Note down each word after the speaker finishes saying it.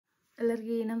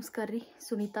ಎಲ್ಲರಿಗೆ ನಮಸ್ಕಾರ ರೀ.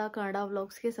 ಸುನೀತಾ ಕನ್ನಡ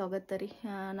ವ್ಲಾಗ್ಸ್ಗೆ ಸ್ವಾಗತ ರೀ.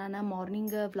 ನಾನು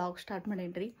ಮಾರ್ನಿಂಗ್ ವ್ಲಾಗ್ ಸ್ಟಾರ್ಟ್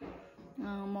ಮಾಡೇನಿ ರೀ.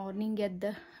 ಮಾರ್ನಿಂಗ್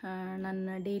ಎದ್ದು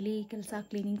ನನ್ನ ಡೈಲಿ ಕೆಲಸ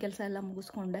ಕ್ಲೀನಿಂಗ್ ಕೆಲಸ ಎಲ್ಲ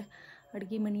ಮುಗಿಸ್ಕೊಂಡೆ,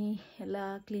 ಅಡುಗೆ ಮನೆ ಎಲ್ಲ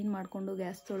ಕ್ಲೀನ್ ಮಾಡಿಕೊಂಡು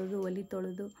ಗ್ಯಾಸ್ ತೊಳೆದು ಒಲೆ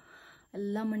ತೊಳೆದು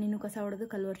ಎಲ್ಲ ಮನೆಯೂ ಕಸ ಹೊಡೆದು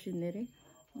ಕಲ್ವರ್ಸಿದ್ದೆ ರೀ.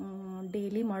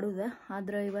 ಡೈಲಿ ಮಾಡೋದು,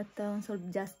 ಆದ್ರೆ ಇವತ್ತು ಒಂದು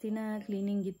ಸ್ವಲ್ಪ ಜಾಸ್ತಿನ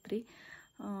ಕ್ಲೀನಿಂಗ್ ಇತ್ತು ರೀ.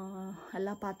 ಎಲ್ಲ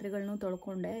ಪಾತ್ರೆಗಳನ್ನೂ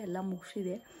ತೊಳ್ಕೊಂಡೆ, ಎಲ್ಲ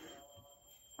ಮುಗಿಸಿದೆ.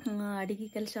 ಅಡುಗೆ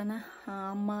ಕೆಲಸನ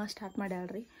ಅಮ್ಮ ಸ್ಟಾರ್ಟ್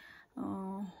ಮಾಡ್ಯಾಳ್ರಿ.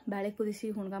 ಬ್ಯಾಳೆ ಕುದಿಸಿ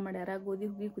ಹುಣ್ಗ ಮಾಡ್ಯಾರ, ಗೋಧಿ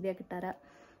ಹುಗ್ಗಿ ಕುದಿಯಾಕಿಟ್ಟಾರ.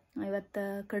 ಇವತ್ತು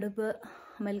ಕಡುಬು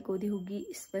ಆಮೇಲೆ ಗೋಧಿ ಹುಗ್ಗಿ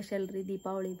ಸ್ಪೆಷಲ್ ರೀ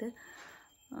ದೀಪಾವಳಿದು.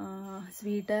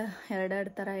 ಸ್ವೀಟ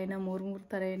ಎರಡೆರಡು ಥರ ಏನೋ ಮೂರು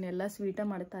ಥರ ಏನೆಲ್ಲ ಸ್ವೀಟ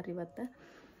ಮಾಡ್ತಾರೆ ಇವತ್ತು.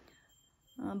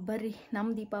 ಬರ್ರಿ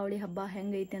ನಮ್ಮ ದೀಪಾವಳಿ ಹಬ್ಬ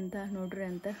ಹೆಂಗೈತೆ ಅಂತ ನೋಡ್ರಿ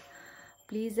ಅಂತ.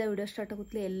 ಪ್ಲೀಸ್ ವಿಡಿಯೋ ಸ್ಟಾರ್ಟ್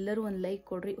ಆಗುತ್ತಲೇ ಎಲ್ಲರೂ ಒಂದು ಲೈಕ್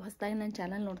ಕೊಡ್ರಿ. ಹೊಸದಾಗಿ ನನ್ನ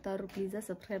ಚಾನಲ್ ನೋಡ್ತಾವ್ರು ಪ್ಲೀಸ್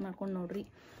ಸಬ್ಸ್ಕ್ರೈಬ್ ಮಾಡ್ಕೊಂಡು ನೋಡ್ರಿ.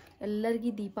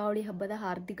 ಎಲ್ಲರಿಗೂ ದೀಪಾವಳಿ ಹಬ್ಬದ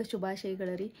ಹಾರ್ದಿಕ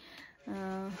ಶುಭಾಶಯಗಳು ರೀ.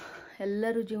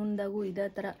 ಎಲ್ಲರೂ ಜೀವನದಾಗೂ ಇದೇ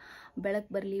ಥರ ಬೆಳಕು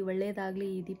ಬರಲಿ, ಒಳ್ಳೇದಾಗಲಿ,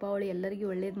 ಈ ದೀಪಾವಳಿ ಎಲ್ಲರಿಗೂ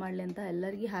ಒಳ್ಳೇದು ಮಾಡಲಿ ಅಂತ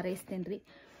ಎಲ್ಲರಿಗೂ ಹಾರೈಸ್ತೇನೆ ರೀ.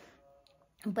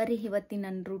 ಬರ್ರಿ ಇವತ್ತಿನ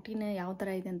ನನ್ನ ರೂಟೀನ್ ಯಾವ ಥರ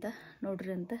ಇದೆ ಅಂತ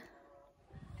ನೋಡ್ರಿ ಅಂತ.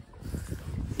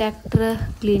 ಟ್ಯಾಕ್ಟ್ರ್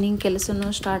ಕ್ಲೀನಿಂಗ್ ಕೆಲಸನೂ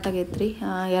ಸ್ಟಾರ್ಟ್ ಆಗೈತೆ ರೀ.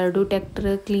 2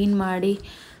 ಟ್ಯಾಕ್ಟ್ರ್ ಕ್ಲೀನ್ ಮಾಡಿ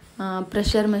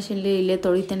ಪ್ರೆಷರ್ ಮಷಿನ್ಲಿ ಇಲ್ಲೇ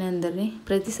ತೊಳಿತೇನೆ ಅಂದ್ರಿ.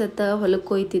 ಪ್ರತಿ ಸತ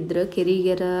ಹೊಲಕ್ಕೆ ಹೋಯ್ತಿದ್ರು,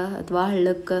 ಕೆರಿಗೆರ ಅಥವಾ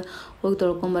ಹಳ್ಳಕ್ಕೆ ಹೋಗಿ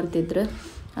ತೊಳ್ಕೊಂಬರ್ತಿದ್ರು.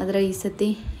 ಆದರೆ ಈ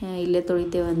ಸತಿ ಇಲ್ಲೇ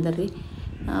ತೊಳಿತೇವೆ ಅಂದ್ರಿ.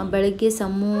 ಬೆಳಗ್ಗೆ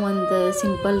ಸಮ್ಮು ಒಂದು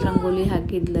ಸಿಂಪಲ್ ರಂಗೋಲಿ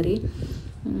ಹಾಕಿದ್ಲ ರೀ.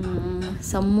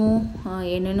 ಸಮ್ಮು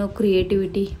ಏನೇನೋ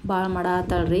ಕ್ರಿಯೇಟಿವಿಟಿ ಭಾಳ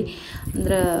ಮಾಡತ್ತಾಳ್ರಿ.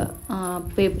 ಅಂದ್ರೆ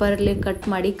ಪೇಪರ್ಲಿ ಕಟ್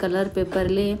ಮಾಡಿ ಕಲರ್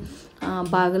ಪೇಪರ್ಲಿ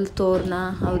ಬಾಗಿಲು ತೋರಣ,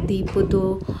 ಅವು ದೀಪದ್ದು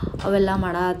ಅವೆಲ್ಲ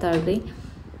ಮಾಡತ್ತಾಳ್ರಿ.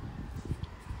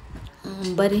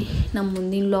 ಬರ್ರಿ ನಮ್ಮ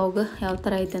ಮುಂದಿನ ವ್ಲಾಗ್ ಯಾವ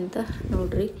ಥರ ಐತೆ ಅಂತ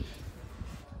ನೋಡ್ರಿ.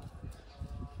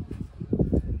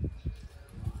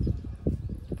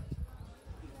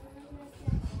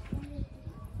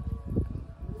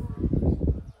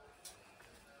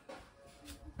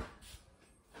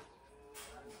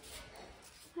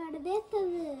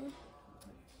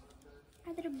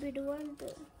 ಅದ್ರ ಬಿಡುವಂತ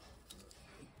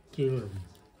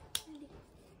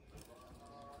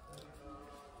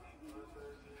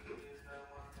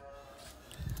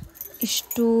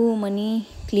ಇಷ್ಟು ಮನೆ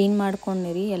ಕ್ಲೀನ್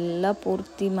ಮಾಡ್ಕೊಂಡಿರಿ ಎಲ್ಲ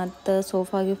ಪೂರ್ತಿ. ಮತ್ತು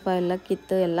ಸೋಫಾ ಗಿಫಾ ಎಲ್ಲ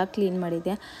ಕಿತ್ತು ಎಲ್ಲ ಕ್ಲೀನ್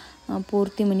ಮಾಡಿದೆ.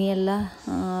 ಪೂರ್ತಿ ಮನೆ ಎಲ್ಲ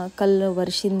ಕಲ್ಲು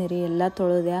ಒರೆಸಿದ್ನಿರಿ, ಎಲ್ಲ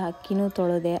ತೊಳೆದೆ, ಅಕ್ಕಿನೂ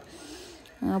ತೊಳೆದೆ.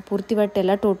 ಪೂರ್ತಿ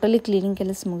ಎಲ್ಲ ಟೋಟಲಿ ಕ್ಲೀನಿಂಗ್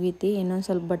ಕೆಲಸ ಮುಗೀತಿ. ಇನ್ನೊಂದು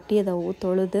ಸ್ವಲ್ಪ ಬಟ್ಟೆ ಅದಾವು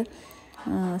ತೊಳೆದು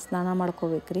ಸ್ನಾನ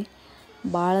ಮಾಡ್ಕೋಬೇಕ್ರಿ.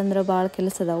 ಭಾಳ ಅಂದ್ರೆ ಭಾಳ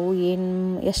ಕೆಲಸ ಅದಾವು.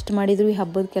 ಎಷ್ಟು ಮಾಡಿದ್ರು ಈ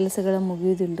ಹಬ್ಬದ ಕೆಲಸಗಳು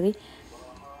ಮುಗಿಯೋದಿಲ್ಲ ರೀ.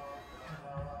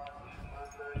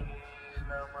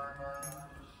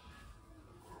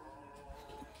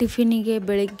 ಟಿಫಿನಿಗೆ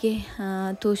ಬೆಳಗ್ಗೆ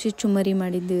ತೋಸಿ ಚುಮರಿ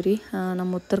ಮಾಡಿದ್ದೀವಿ ರೀ.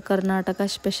 ನಮ್ಮ ಉತ್ತರ ಕರ್ನಾಟಕ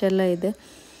ಸ್ಪೆಷಲ್ಲ ಇದೆ.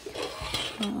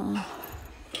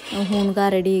 ಹೂಣ್ಗ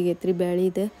ರೆಡಿ ಆಗೈತೆ ರೀ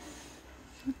ಬ್ಯಾಳಿದು.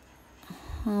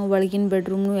 ಒಳಗಿನ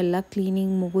ಬೆಡ್ರೂಮ್ನು ಎಲ್ಲ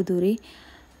ಕ್ಲೀನಿಂಗ್ ಮುಗಿದು ರೀ.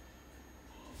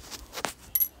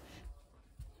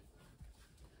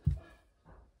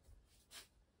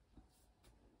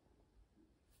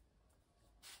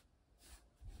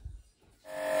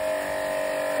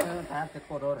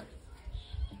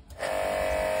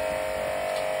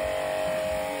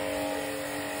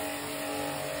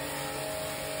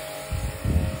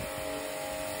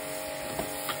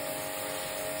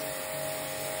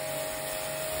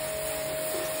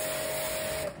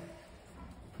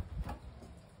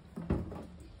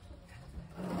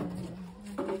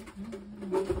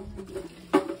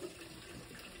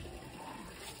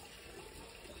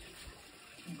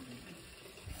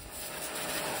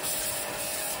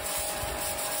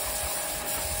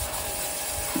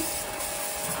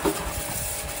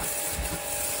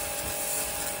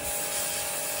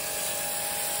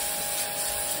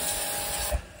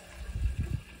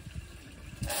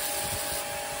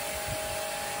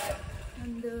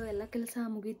 ಎಲ್ಲ ಕೆಲಸ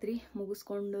ಮುಗೀತ್ರಿ.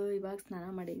 ಮುಗಿಸ್ಕೊಂಡು ಇವಾಗ ಸ್ನಾನ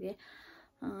ಮಾಡಿದೆ.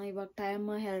 ಇವಾಗ ಟೈಮ್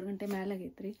 2 ಗಂಟೆ ಮೇಲೆ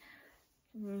ಆಗೈತೆ ರೀ.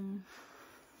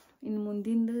 ಇನ್ನು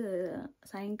ಮುಂದಿಂದು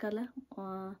ಸಾಯಂಕಾಲ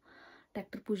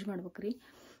ಟ್ಯಾಕ್ಟರ್ ಪೂಜೆ ಮಾಡ್ಬೇಕ್ರಿ.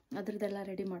 ಅದ್ರದ್ದೆಲ್ಲ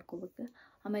ರೆಡಿ ಮಾಡ್ಕೋಬೇಕು.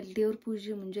 ಆಮೇಲೆ ದೇವ್ರ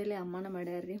ಪೂಜೆ ಮುಂಜಾನೆ ಅಮ್ಮನ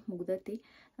ಮಾಡ್ಯಾರ್ರಿ, ಮುಗ್ದತಿ.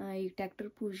 ಈಗ ಟ್ಯಾಕ್ಟರ್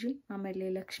ಪೂಜೆ, ಆಮೇಲೆ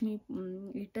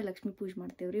ಲಕ್ಷ್ಮೀ ಪೂಜೆ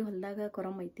ಮಾಡ್ತೇವ್ರಿ. ಹೊಲದಾಗ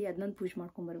ಕೊರಮ್ ಐತಿ, ಅದನ್ನೊಂದು ಪೂಜೆ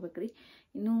ಮಾಡ್ಕೊಂಬರ್ಬೇಕ್ರಿ.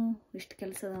 ಇನ್ನೂ ಇಷ್ಟು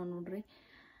ಕೆಲಸ ಅದಾವ ನೋಡ್ರಿ.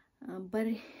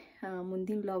 ಬರ್ರಿ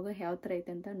ಮುಂದಿನ ವ್ಲಾಗ್ ಯಾವ ಥರ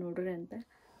ಐತೆ ಅಂತ ನೋಡ್ರಿ ಅಂತ.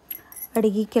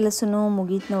 ಅಡುಗೆ ಕೆಲಸನೂ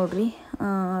ಮುಗೀತು ನೋಡ್ರಿ.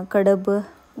 ಕಡುಬು,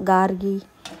 ಗಾರ್ಗಿ,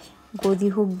 ಗೋಧಿ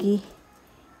ಹುಗ್ಗಿ,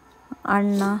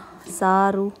 ಅನ್ನ,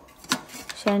 ಸಾರು,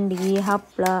 ಸಂಡ್ಗಿ,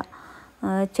 ಹಪ್ಪಳ,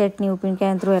 ಚಟ್ನಿ,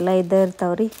 ಉಪ್ಪಿನಕಾಯಿ ಅಂತೂ ಎಲ್ಲ ಇದ್ದೇ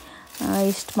ಇರ್ತಾವ್ರಿ.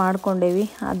 ಇಷ್ಟು ಮಾಡ್ಕೊಂಡೇವಿ.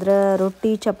 ಆದ್ರೆ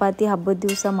ರೊಟ್ಟಿ ಚಪಾತಿ ಹಬ್ಬದ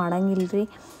ದಿವಸ ಮಾಡಂಗಿಲ್ಲ ರೀ.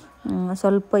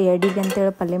 ಸ್ವಲ್ಪ ಎಡಿಗೆ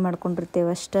ಅಂತೇಳಿ ಪಲ್ಯ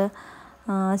ಮಾಡ್ಕೊಂಡಿರ್ತೇವೆ ಅಷ್ಟೇ.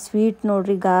 ಸ್ವೀಟ್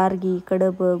ನೋಡ್ರಿ, ಗಾರ್ಗಿ,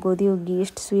 ಕಡುಬು, ಗೋಧಿ ಹುಗ್ಗಿ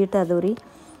ಇಷ್ಟು ಸ್ವೀಟ್ ಅದಾವ ರೀ.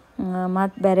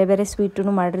 ಮತ್ತು ಬೇರೆ ಬೇರೆ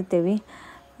ಸ್ವೀಟೂ ಮಾಡಿರ್ತೀವಿ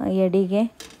ಎಡೆಗೆ.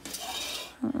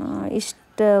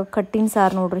 ಇಷ್ಟು ಕಟ್ಟಿನ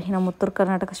ಸಾರು ನೋಡ್ರಿ, ನಮ್ಮ ಉತ್ತರ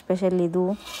ಕರ್ನಾಟಕ ಸ್ಪೆಷಲ್ ಇದು.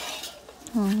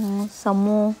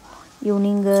 ಸಮ್ಮು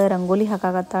ಈವ್ನಿಂಗ್ ರಂಗೋಲಿ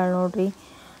ಹಾಕಾಕತ್ತಾಳ ನೋಡ್ರಿ.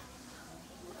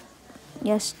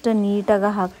 ಎಷ್ಟು ನೀಟಾಗಿ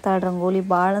ಹಾಕ್ತಾಳೆ ರಂಗೋಲಿ,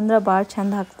 ಭಾಳ ಅಂದ್ರೆ ಭಾಳ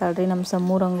ಚಂದ ಹಾಕ್ತಾಳ್ರಿ ನಮ್ಮ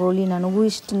ಸಮ್ಮು ರಂಗೋಲಿ. ನನಗೂ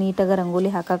ಇಷ್ಟು ನೀಟಾಗಿ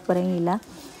ರಂಗೋಲಿ ಹಾಕಕ್ಕೆ ಬರೋಂಗಿಲ್ಲ.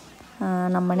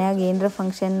 ನಮ್ಮ ಮನ್ಯಾಗ ಏನರ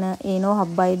ಫಂಕ್ಷನ್ ಏನೋ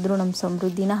ಹಬ್ಬ ಇದ್ದರೂ ನಮ್ಮ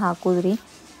ಸಮೃದ್ಧಿನ ಹಾಕೋದ್ರಿ.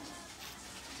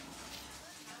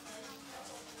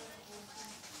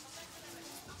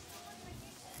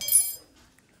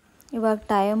 ಇವಾಗ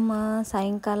ಟೈಮ್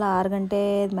ಸಾಯಂಕಾಲ 6 ಗಂಟೆ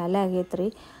ಮೇಲೆ ಆಗೈತೆ ರೀ.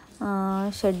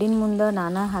 ಶೆಡ್ಡಿನ ಮುಂದೆ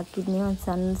ನಾನು ಹಾಕಿದ್ನಿ, ಒಂದು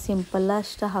ಸಣ್ಣ ಸಿಂಪಲ್ಲ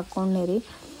ಅಷ್ಟು ಹಾಕ್ಕೊಂಡೆ ರೀ,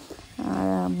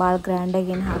 ಭಾಳ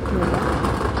ಗ್ರ್ಯಾಂಡಾಗಿ ಏನು ಹಾಕಲಿಲ್ಲ.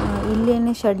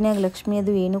 ಇಲ್ಲೇನು ಶೆಡ್ನ್ಯಾಗ ಲಕ್ಷ್ಮಿ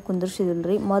ಅದು ಏನೂ ಕುಂದರ್ಸಿದಿಲ್ಲ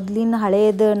ರೀ. ಮೊದಲಿನ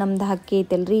ಹಳೇದು ನಮ್ದು ಹಕ್ಕಿ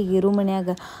ಐತಲ್ಲ ರೀ, ಈಗ ಇರು ಮನ್ಯಾಗ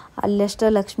ಅಲ್ಲಷ್ಟ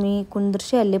ಲಕ್ಷ್ಮಿ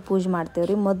ಕುಂದರ್ಸಿ ಅಲ್ಲೇ ಪೂಜೆ ಮಾಡ್ತೇವೆ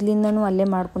ರೀ. ಮೊದಲಿಂದನೂ ಅಲ್ಲೇ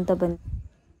ಮಾಡ್ಕೊತ ಬಂದು.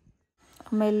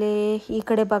 ಆಮೇಲೆ ಈ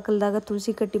ಕಡೆ ಬಾಕಲ್ದಾಗ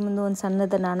ತುಳಸಿ ಕಟ್ಟಿ ಮುಂದೆ ಒಂದು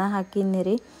ಸಣ್ಣದ ನಾಣ ಹಾಕಿದ್ನಿ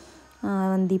ರೀ,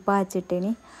 ಒಂದು ದೀಪ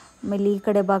ಹಚ್ಚಿಟ್ಟೇನಿ. ಆಮೇಲೆ ಈ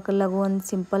ಕಡೆ ಬಾಕಲ್ಲಾಗೂ ಒಂದು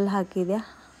ಸಿಂಪಲ್ ಹಾಕಿದೆ.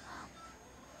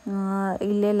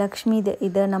 ಇಲ್ಲೇ ಲಕ್ಷ್ಮೀದು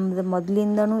ಇದು ನಮ್ಮದು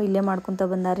ಮೊದಲಿಂದನೂ ಇಲ್ಲೇ ಮಾಡ್ಕೊತ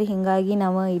ಬಂದಾರಿ, ಹೀಗಾಗಿ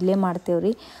ನಾವು ಇಲ್ಲೇ ಮಾಡ್ತೇವೆ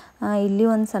ರೀ. ಇಲ್ಲಿ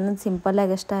ಒಂದು ಸಣ್ಣದು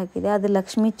ಸಿಂಪಲ್ಲಾಗಿ ಅಷ್ಟು ಹಾಕಿದೆ, ಅದು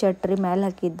ಲಕ್ಷ್ಮೀ ಚಟ್ರಿ ಮೇಲೆ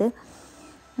ಹಾಕಿದ್ದು.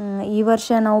 ಈ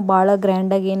ವರ್ಷ ನಾವು ಭಾಳ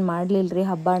ಗ್ರ್ಯಾಂಡಾಗಿ ಏನು ಮಾಡಲಿಲ್ಲ ರೀ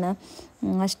ಹಬ್ಬನ,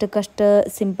 ಅಷ್ಟಕ್ಕಷ್ಟು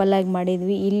ಸಿಂಪಲ್ಲಾಗಿ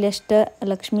ಮಾಡಿದ್ವಿ. ಇಲ್ಲಷ್ಟು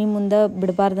ಲಕ್ಷ್ಮಿ ಮುಂದೆ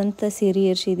ಬಿಡಬಾರ್ದಂತ ಸೀರೆ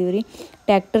ಏರ್ಸಿದೀವಿ ರೀ.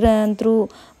 ಟ್ಯಾಕ್ಟರ್ ಅಂತರೂ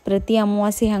ಪ್ರತಿ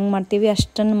ಅಮಾವಾಸ್ಯೆ ಹೆಂಗೆ ಮಾಡ್ತೀವಿ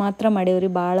ಅಷ್ಟನ್ನು ಮಾತ್ರ ಮಾಡೇವ್ರಿ,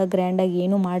 ಭಾಳ ಗ್ರ್ಯಾಂಡಾಗಿ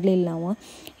ಏನೂ ಮಾಡಲಿಲ್ಲ ನಾವು.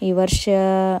 ಈ ವರ್ಷ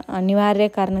ಅನಿವಾರ್ಯ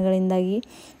ಕಾರಣಗಳಿಂದಾಗಿ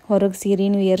ಹೊರಗೆ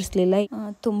ಸೀರೆನೂ ಏರಿಸಲಿಲ್ಲ.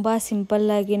 ತುಂಬ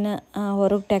ಸಿಂಪಲ್ಲಾಗಿನ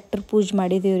ಹೊರಗೆ ಟ್ಯಾಕ್ಟರ್ ಪೂಜೆ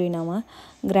ಮಾಡಿದ್ದೀವಿ ರೀ ನಾವು,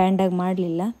 ಗ್ರ್ಯಾಂಡಾಗಿ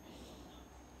ಮಾಡಲಿಲ್ಲ.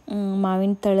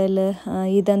 ಮಾವಿನ ತಳಲು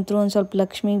ಇದಂತೂ ಒಂದು ಸ್ವಲ್ಪ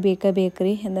ಲಕ್ಷ್ಮಿಗೆ ಬೇಕೇ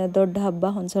ದೊಡ್ಡ ಹಬ್ಬ.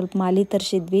 ಒಂದು ಸ್ವಲ್ಪ ಮಾಲೆ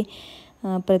ತರಿಸಿದ್ವಿ,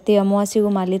 ಪ್ರತಿ ಅಮಾವಾಸ್ಯೆಗೂ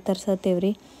ಮಾಲೆ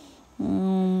ತರ್ಸತ್ತೇವ್ರಿ.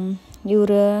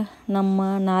 ಇವರು ನಮ್ಮ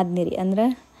ನಾದ್ನಿ ಅಂದ್ರೆ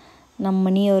ನಮ್ಮ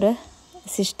ಮನೆಯವರ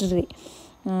ಸಿಸ್ಟರ್ ರೀ.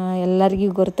 ಎಲ್ಲರಿಗೂ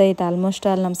ಗೊತ್ತೈತೆ ಆಲ್ಮೋಸ್ಟ್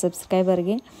ಆಲ್ ನಮ್ಮ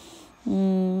ಸಬ್ಸ್ಕ್ರೈಬರ್ಗೆ.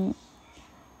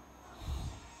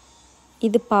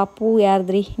 ಇದು ಪಾಪು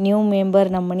ಯಾರ್ದ್ರಿ, ನ್ಯೂ ಮೆಂಬರ್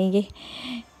ನಮ್ಮ ಮನೆಗೆ,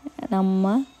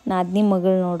 ನಮ್ಮ ನಾದ್ನಿ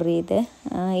ಮಗಳು ನೋಡ್ರಿ ಇದು.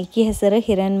 ಈಕಿ ಹೆಸರು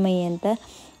ಹಿರಣ್ಮಯಿ ಅಂತ,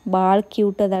 ಭಾಳ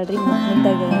ಕ್ಯೂಟ್ ಅದಾಳ್ರಿ,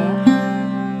 ಮುದ್ದಾಗ್ಯಾಳ.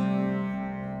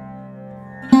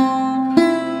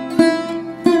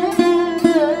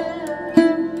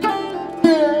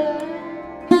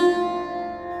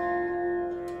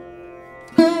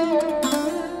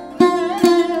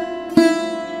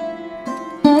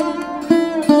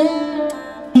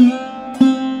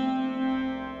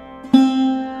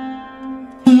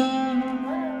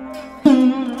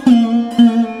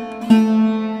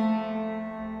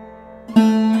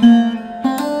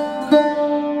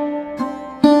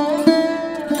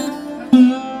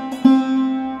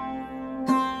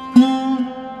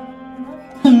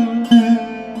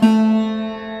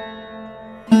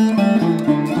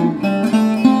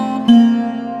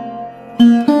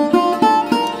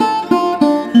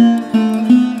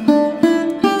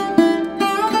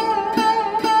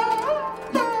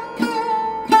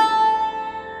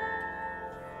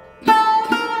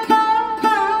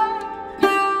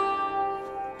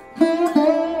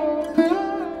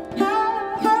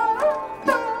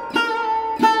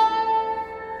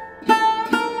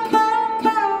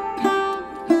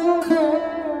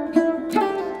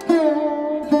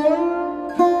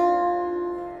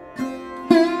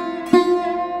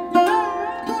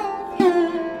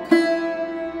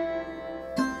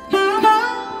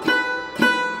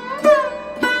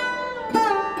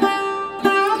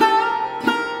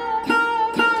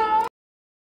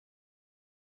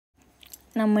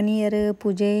 ನಮ್ಮ ಮನೆಯವರು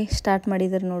ಪೂಜೆ ಸ್ಟಾರ್ಟ್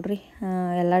ಮಾಡಿದ್ರು ನೋಡ್ರಿ.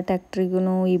 ಎಲ್ಲ ಟ್ಯಾಕ್ಟ್ರಿಗೂ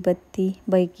ಈ ಬತ್ತಿ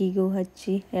ಬೈಕಿಗೂ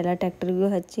ಹಚ್ಚಿ, ಎಲ್ಲ ಟ್ಯಾಕ್ಟ್ರಿಗೂ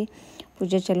ಹಚ್ಚಿ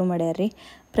ಪೂಜೆ ಚಾಲೂ ಮಾಡ್ಯಾರ ರೀ.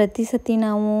 ಪ್ರತಿ ಸತಿ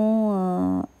ನಾವು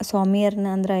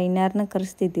ಸ್ವಾಮಿಯರನ್ನ ಅಂದ್ರೆ ಐನ್ಯಾರನ್ನ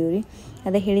ಕರೆಸ್ತಿದ್ದೀವಿ ರೀ.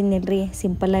 ಅದೇ ಹೇಳಿದ್ನಿಲ್ಲ ರೀ,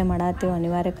 ಸಿಂಪಲ್ಲಾಗಿ ಮಾಡತ್ತೇವೆ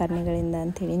ಅನಿವಾರ್ಯ ಕಾರಣಗಳಿಂದ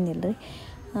ಅಂತ ಹೇಳಿದ್ನಿಲ್ಲ ರೀ.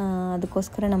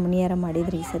 ಅದಕ್ಕೋಸ್ಕರ ನಮ್ಮ ಮನೆಯಾರ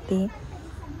ಮಾಡಿದ್ರಿ ಈ ಸತಿ.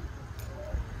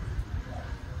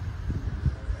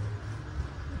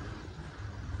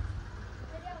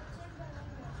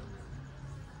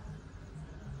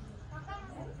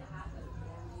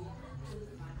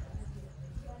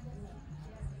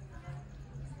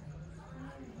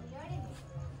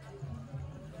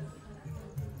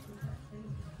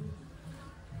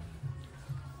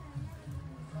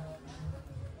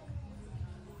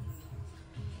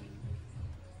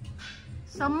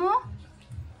 ಸಮ್ಮು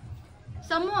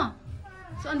ಸಮ್ಮು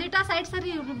ಒಂದಿಟ ಸೈಡ್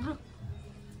ಸರಿ ಇಬ್ರು,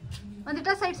 ಒಂದಿಟ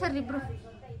ಸೈಡ್ ಸರಿ ಇಬ್ರು.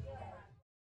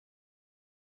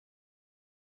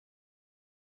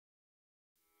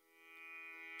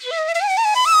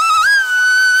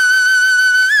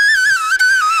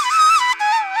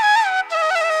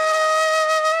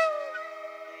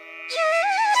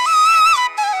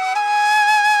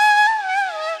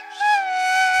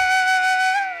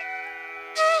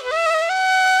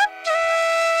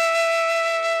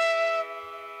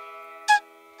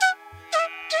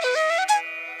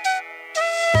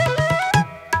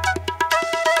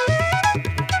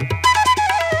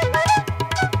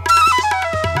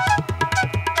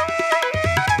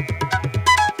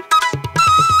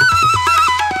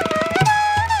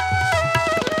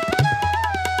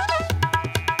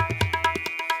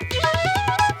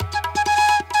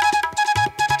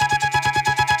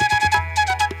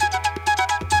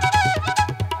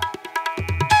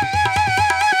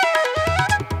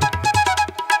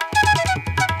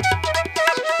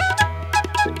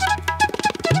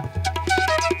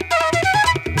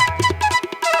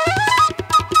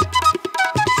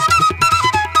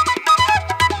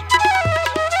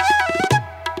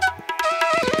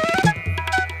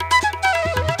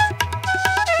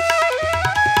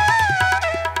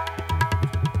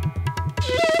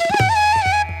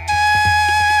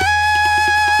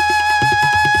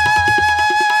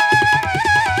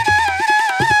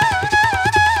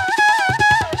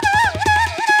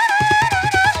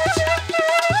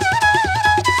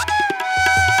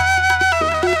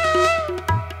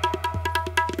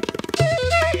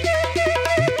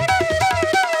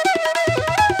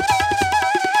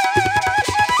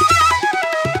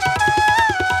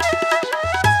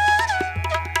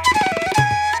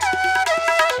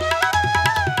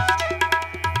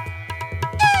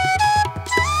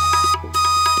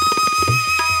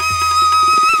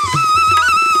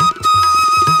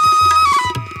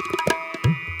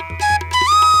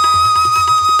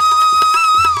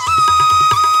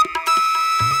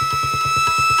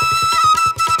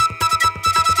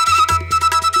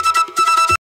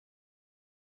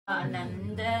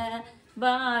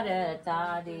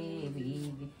 देवी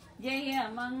जय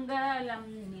मंगलम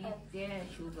नित्य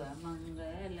शुभ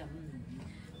मंगलम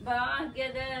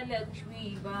ಭಾಗ್ಯದ ಲಕ್ಷ್ಮೀ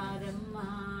ಬಾರಮ್ಮ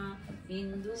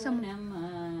ಇಂದು ನಮ್ಮ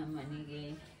ಮನೆಗೆ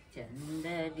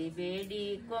ಚಂದದಿ ಬೇಡಿ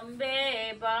ಕೊಂಬೆ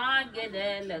ಭಾಗ್ಯದ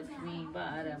ಲಕ್ಷ್ಮೀ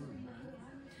ಬಾರಮ್ಮ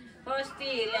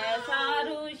ಹೊಸ್ತಿಲ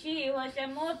ಸಾರುಷಿ ಹೊಸ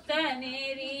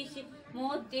ಮುತ್ತನೇರಿಸಿ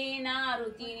ಮುತ್ತಿನ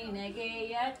ರುಚಿ ನಿನಗೆ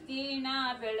ಎತ್ತಿನ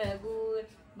ಬೆಳಗು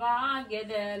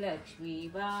ಭಾಗ್ಯದ ಲಕ್ಷ್ಮೀ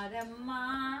ಬಾರಮ್ಮ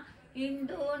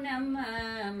ಇಂದು ನಮ್ಮ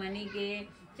ಮನೆಗೆ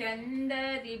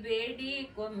ಚಂದದಿ ಬೇಡಿ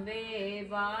ಕೊಂಬೆ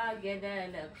ಭಾಗ್ಯದ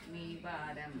ಲಕ್ಷ್ಮೀ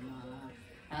ಬಾರಮ್ಮ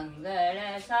ಅಂಗಳ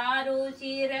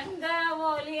ಸಾರುಸಿ ರಂಗ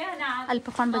ಓಲಿಯನ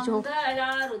ಅಂಗಳ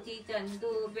ರುಚಿ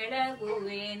ತಂದು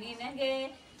ಬೆಳಗುವೆ ನಿನಗೆ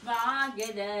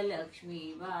ಭಾಗ್ಯದ ಲಕ್ಷ್ಮೀ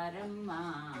ಬಾರಮ್ಮ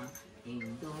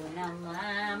ಇಂದು ನಮ್ಮ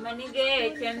ಮನೆಗೆ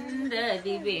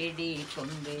ಚಂದದಿ ಬೇಡಿ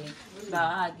ಕೊಂಬೆ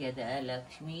ಭಾಗ್ಯದ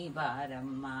ಲಕ್ಷ್ಮೀ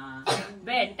ಬಾರಮ್ಮ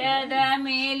ಬೆಟ್ಟದ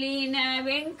ಮೇಲಿನ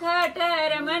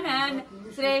ವೆಂಕಟರಮಣನ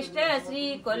ಶ್ರೇಷ್ಠ ಶ್ರೀ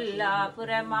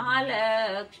ಕೊಲ್ಲಾಪುರ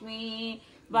ಮಹಾಲಕ್ಷ್ಮಿ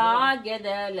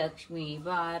ಭಾಗ್ಯದ ಲಕ್ಷ್ಮೀ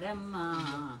ಬಾರಮ್ಮ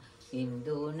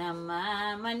ಇಂದು ನಮ್ಮ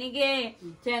ಮನೆಗೆ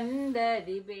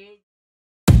ಚಂದದಿ ಬೇಡಿ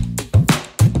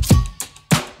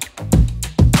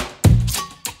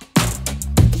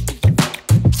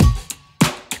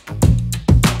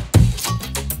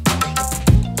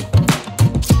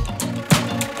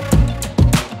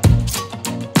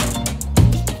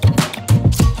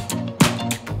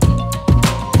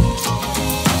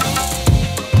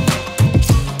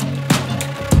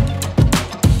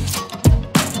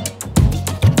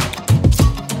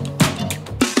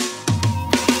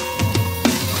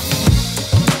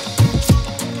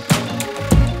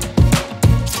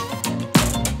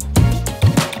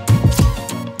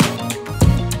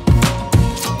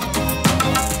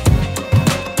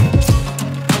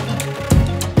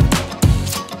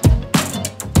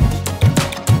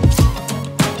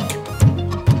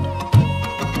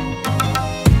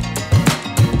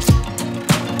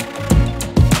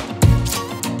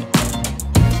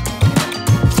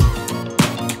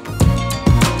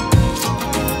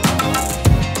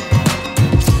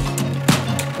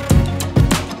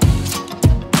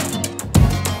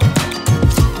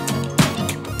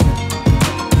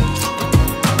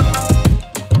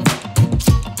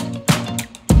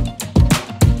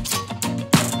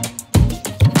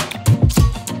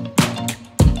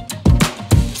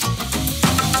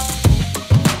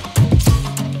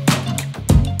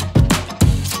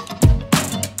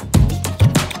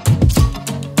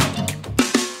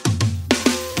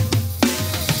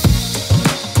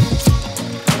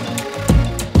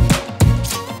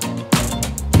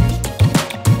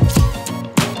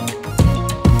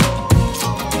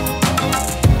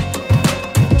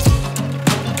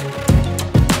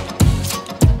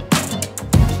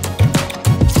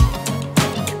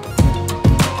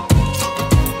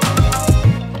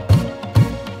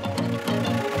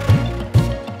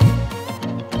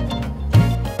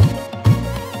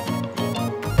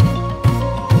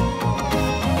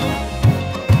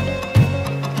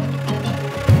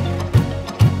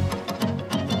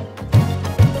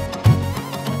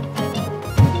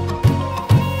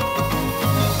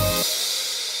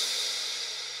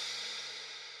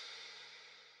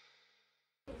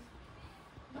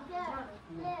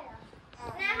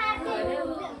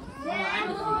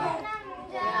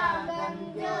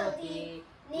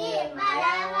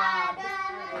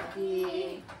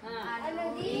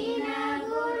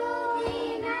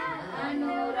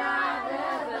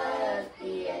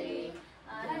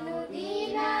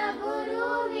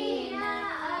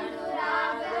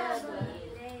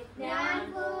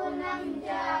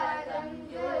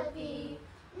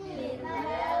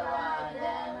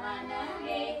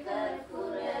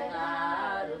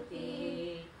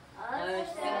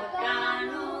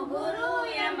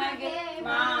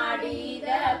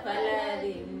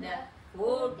ಫಲದಿಂದ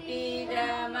ಹುಟ್ಟಿದ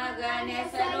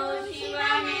ಮಗನೆಸರು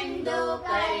ಶಿವನೆಂದು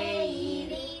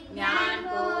ಕರೆಯಿರಿ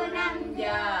ಜ್ಞಾನಪೂರ್ಣಂ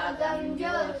ಜಾಗಂ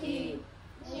ಜ್ಯೋತಿ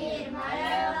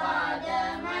ನಿರ್ಮಲವಾದ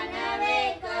ಮನವೇ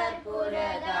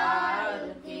ಕರ್ಪೂರದಾರುತಿ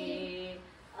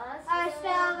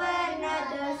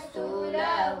ಅಷ್ಟವರ್ಣದ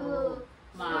ಸ್ಥೂಲವು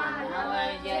ಮಾನವ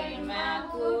ಜನ್ಮ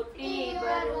ಹುಟ್ಟಿ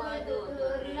ಬರುವುದು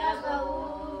ದುರ್ಲಭವು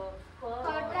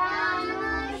ಕೊಟ್ಟಾನು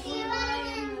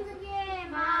ಶಿವನಿಗೆ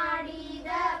ಮಾಡಿದ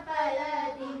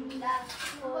ಫಲದಿಂದ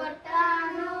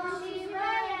ಕೊಟ್ಟಾನು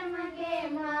ಶಿವಯಮಗೆ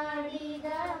ಮಾಡಿದ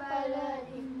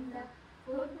ಫಲದಿಂದ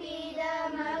ಹುಟ್ಟಿದ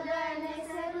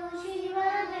ಮಗನೆಸರು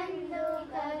ಶಿವನೆಂದು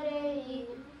ಕರೆಯಿರಿ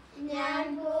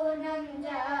ಜ್ಞಾನಪೂರ್ಣಂ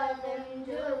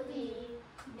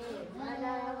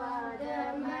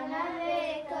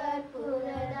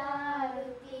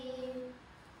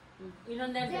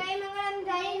ಒಂದಂಡು ಜೈ ಮಂಗಳಂ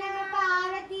ಜೈ ನಮ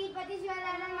ಪಾರ್ವತಿ ಪತಿ ಶಿವನ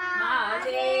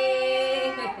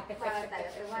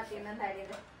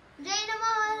ಜೈ ನಮ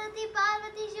ಪಾರ್ವತಿ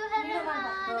ಪಾರ್ವತಿ ಶಿವನ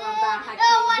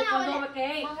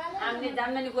ಆಮೇಲೆ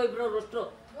ದಮ್ಮನಿಗೆ ಹೋಗ್ಬಿಡೋ ರುಷ್ಟ್ರು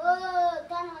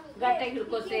ಗಟ್ಟಾಗಿ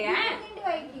ಹಿಡ್ಕೋಸ್ರಿ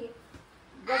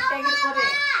ಗಟ್ಟಾಗಿ ಹಿಡ್ಕೋರಿ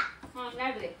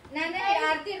ನೋಡ್ರಿ ನಾನು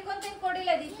ಆರ್ತಿ ಹಿಡ್ಕೊಂತೀನಿ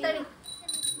ಕೊಡಿಲ್ಲ ದಿತ್ತಡಿ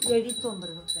ಎಡಿ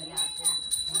ತೊಗೊಂಬರ್ಬೇಕು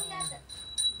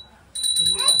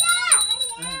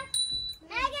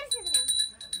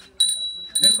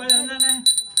ಹಿಡ್ಕೊಳ್ಳಿ ಅಂದಾನೆ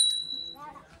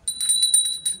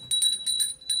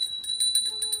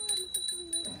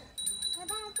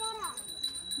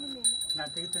ನಾ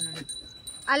ತೆಗಿತೇನೆ ನಡಿ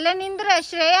ಅಲ್ಲೇ ನಿಂದ್ರೆ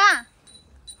ಶ್ರೇಯಾ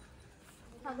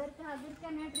ಹಗರ್ಕ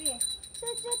ನಡ್ರಿ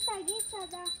ಸುತ್ತಾಗಿ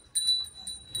ಸದಾ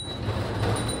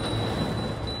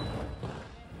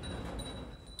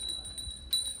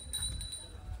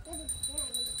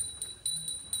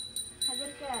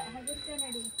ಹಗರ್ಕ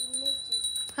ನಡಿ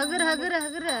ಹಗರ್ ಹಗರ್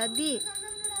ಹಗರ್ ಅದಿ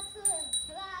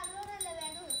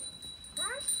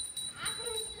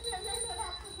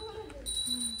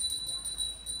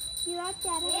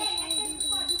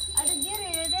ಅಡುಗೆ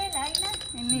ಹೇಳ್ದೆ ಇಲ್ಲ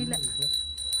ಇನ್ನೂ ಇಲ್ಲ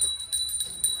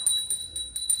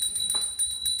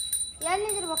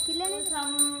ಎಲ್ಲಿರ್ಬೇಕು ಇಲ್ಲೇ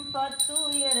ಸಂಪತ್ತು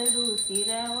ಎರಡು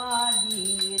ಸ್ಥಿರವಾಗಿ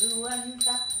ಇರುವಂತ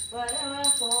ವರವ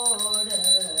ಕೋಡ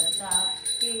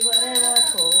ಸಾಕ್ಷಿ ವರವ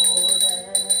ಕೋಡ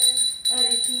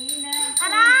ಅರಿಶಿನ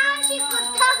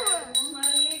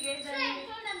ಮಲ್ಲಿಗೆ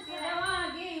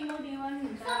ಸ್ಥಿರವಾಗಿ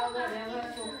ಮುಡಿಯುವಂತ ವರವ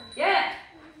ಕೋಡ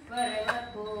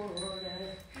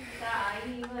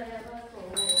ತಾಯಿ ವರವ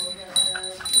ಕೋಡ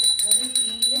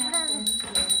ಅರಿಶಿನ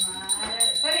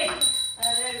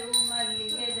ಅರಳು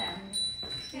ಮಲ್ಲಿಗೆ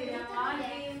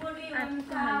ಸ್ಥಿರವಾಗಿ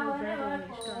ಮುಡಿಯುವಂತ ವರವ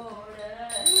ಕೋಡ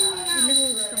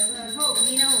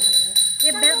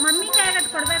ಮಮ್ಮಿ ಕೈಯಾಗ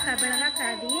ಕೊಡ್ಬೇಕಾ ಬೆಳಗಾಕ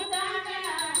ಅದಿ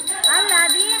ಅಲ್ಲ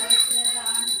ಅದಿ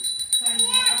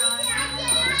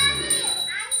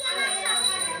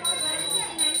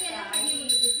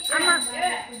ಅಮ್ಮ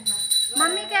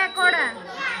ಮಮ್ಮಿ ಕೈ ಕೊಡ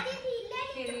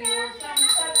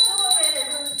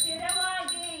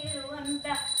ಸ್ಥಿರವಾಗಿ ಇರುವಂತ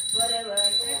ವರವ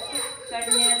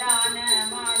ಕನ್ಯಾದಾನ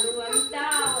ಮಾಡುವಂತ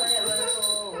ವರವ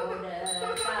ಕೋಡ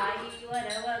ತಾಯಿ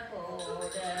ವರವ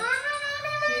ಕೋಡ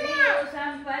ಸಿರಿಯು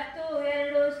ಸಂಪತ್ತು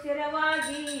ಎರಡು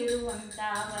ಸ್ಥಿರವಾಗಿ ಇರುವಂತ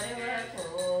ವರವ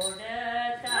ಕೋಡ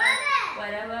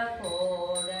ವರವ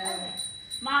ಕೋಡ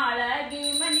ಮಾಳಗಿ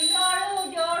ಮನಿಯೋಳು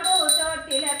ಜೋಡು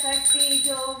ತೊಟ್ಟಿಲ ಕಟ್ಟಿ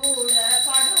ಜೋಗುಳ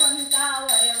ಪಡುವಂತ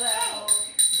ವರವ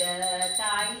ಕೋಡ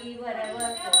ತಾಯಿ ವರವ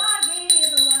ಕೋವಾಗಿ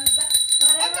ಇರುವಂತ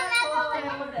ವರವ ಕೋಡ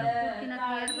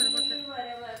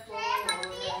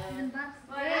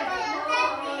ವರವ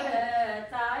ಕೋಡ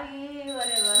ತಾಯಿ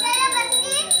ವರವ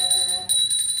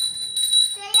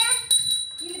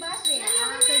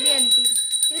ಸರಿ ಅಂತೀರಿ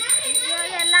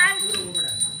ಎಲ್ಲ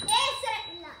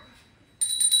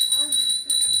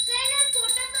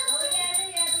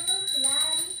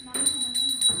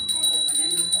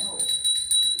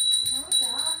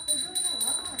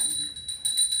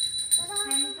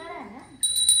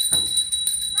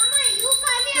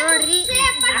ನೋಡ್ರಿ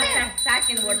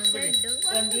ಸಾಕಿನ ಹೊಡೆದ್ಬಿಡ್ರಿ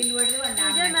ಒಂದ್ ಇಲ್ಲಿ ಹೊಡೆದು ಒಂದ್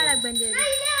ಪೂಜೆ ಮಾಡಕ್ ಬಂದೇವ್ರಿ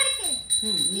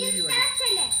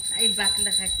ಇಲ್ಲಿ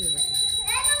ಬಾಕ್ಲಾಗ ಹಾಕಿ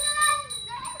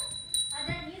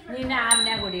ನೀನು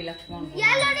ಆಮ್ನ್ಯಾಗ ಹೊಡಿ ಲಕ್ಷ್ಮಣ್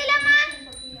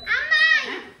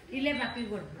ಇಲ್ಲೇ ಬಾಕಿಗೆ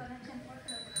ಹೊಡ್ದು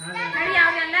ಸರಿ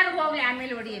ಅವ್ರೆಲ್ಲಾರು ಹೋಗ್ಲಿ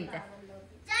ಆಮೇಲೆ ಹೊಡಿ ಅಂತ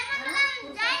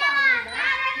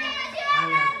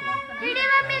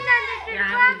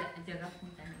ಜಗ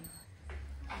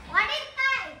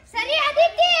ಸರಿ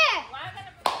ಅದಕ್ಕೆ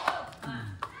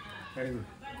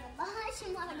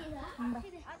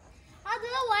ಅದು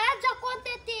ಒಳಗ್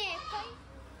ಜಕ್ಕೊಂತೈತಿ